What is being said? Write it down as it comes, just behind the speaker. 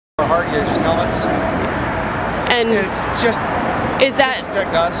hard gear, just helmets. And it's just is that to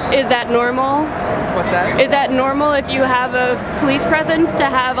protect us. Is that normal? What's that? Is that normal if you have a police presence to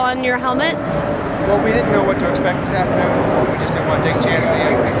have on your helmets? Well, we didn't know what to expect this afternoon. We just didn't want to take a chance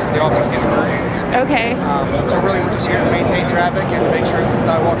the officers getting hurt. Okay. So really we're just here to maintain traffic and to make sure that the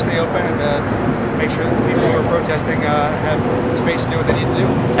sidewalks stay open and to make sure that the people who are protesting have space to do what they need to do.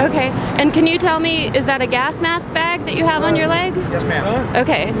 Okay. And can you tell me, is that a gas mask bag that you have on your leg? Yes, ma'am.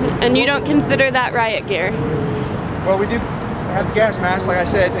 Okay. And you don't consider that riot gear? Well, we do have the gas mask, like I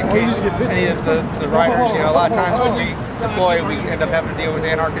said, in case any of the rioters, a lot of times when we deploy, we end up having to deal with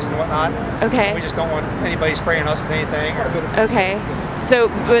anarchists and whatnot. Okay. We just don't want anybody spraying us with anything. Okay. So,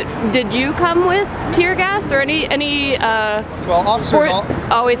 but did you come with tear gas or any well, officers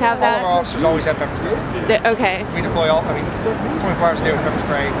always have that? All of our officers always have pepper spray. Okay. We deploy 24 hours a day with pepper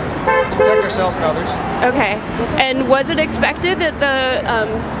spray to protect ourselves and others. Okay. And was it expected that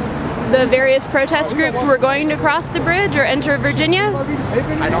the various protest groups were going to cross the bridge or enter Virginia?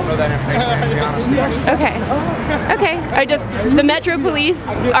 I don't know that information, man, to be honest. Okay. Okay. The Metro Police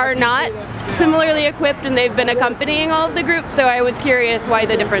are not similarly equipped and they've been accompanying all of the groups, so I was curious why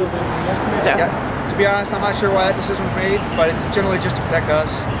the difference. So. Yeah, to be honest, I'm not sure why that decision was made, but it's generally just to protect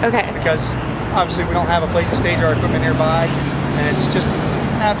us. Okay. Because obviously we don't have a place to stage our equipment nearby, and it's just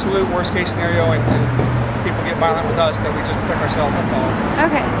absolute worst case scenario, and people get violent with us, that we just protect ourselves, that's all.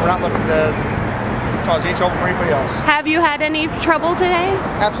 Okay. We're not looking to cause any trouble for anybody else. Have you had any trouble today?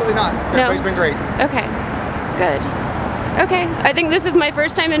 Absolutely not. Everybody's been great. Okay. Good. Okay. I think this is my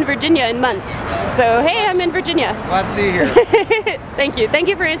first time in Virginia in months. So, hey, I'm in Virginia. Glad to see you here. Thank you. Thank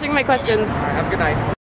you for answering my questions. All right, have a good night.